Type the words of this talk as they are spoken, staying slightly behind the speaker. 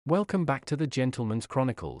Welcome back to the Gentleman's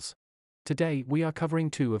Chronicles. Today, we are covering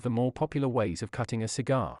two of the more popular ways of cutting a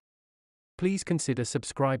cigar. Please consider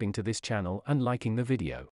subscribing to this channel and liking the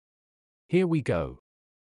video. Here we go.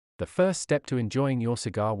 The first step to enjoying your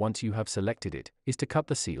cigar once you have selected it is to cut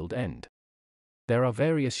the sealed end. There are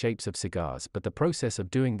various shapes of cigars, but the process of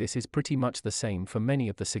doing this is pretty much the same for many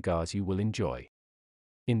of the cigars you will enjoy.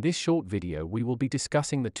 In this short video, we will be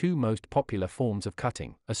discussing the two most popular forms of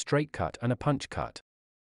cutting, a straight cut and a punch cut.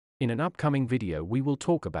 In an upcoming video, we will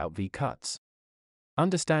talk about V-cuts.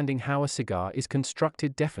 Understanding how a cigar is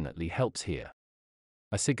constructed definitely helps here.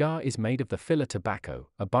 A cigar is made of the filler tobacco,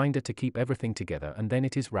 a binder to keep everything together, and then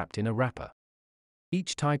it is wrapped in a wrapper.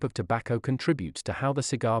 Each type of tobacco contributes to how the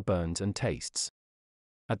cigar burns and tastes.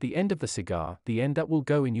 At the end of the cigar, the end that will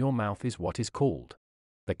go in your mouth is what is called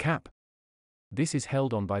the cap. This is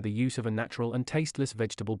held on by the use of a natural and tasteless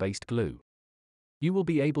vegetable-based glue. You will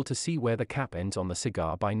be able to see where the cap ends on the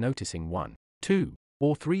cigar by noticing 1, 2,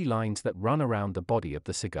 or 3 lines that run around the body of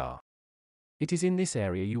the cigar. It is in this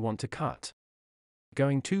area you want to cut.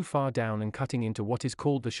 Going too far down and cutting into what is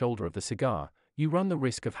called the shoulder of the cigar, you run the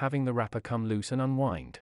risk of having the wrapper come loose and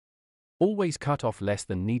unwind. Always cut off less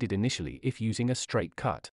than needed initially if using a straight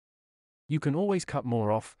cut. You can always cut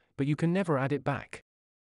more off, but you can never add it back.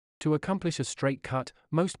 To accomplish a straight cut,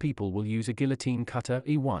 most people will use a guillotine cutter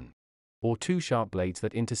E1. Or 2 sharp blades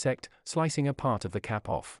that intersect, slicing a part of the cap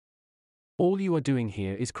off. All you are doing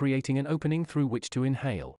here is creating an opening through which to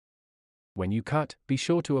inhale. When you cut, be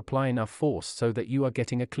sure to apply enough force so that you are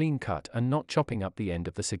getting a clean cut and not chopping up the end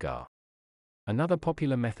of the cigar. Another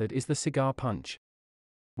popular method is the cigar punch.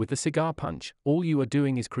 With the cigar punch, all you are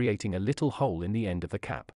doing is creating a little hole in the end of the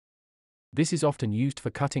cap. This is often used for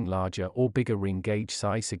cutting larger or bigger ring gauge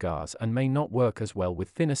size cigars and may not work as well with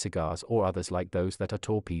thinner cigars or others like those that are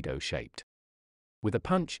torpedo shaped. With a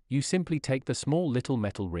punch, you simply take the small little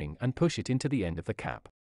metal ring and push it into the end of the cap.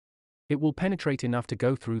 It will penetrate enough to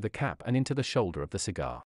go through the cap and into the shoulder of the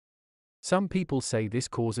cigar. Some people say this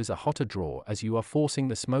causes a hotter draw as you are forcing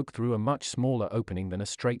the smoke through a much smaller opening than a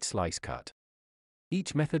straight slice cut.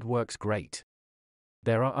 Each method works great.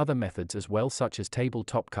 There are other methods as well, such as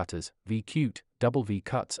tabletop cutters, V-cut, double V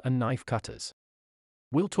cuts, and knife cutters.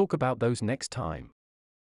 We'll talk about those next time.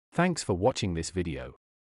 Thanks for watching this video.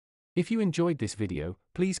 If you enjoyed this video,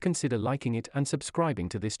 please consider liking it and subscribing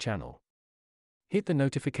to this channel. Hit the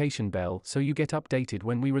notification bell so you get updated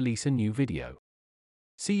when we release a new video.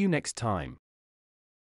 See you next time.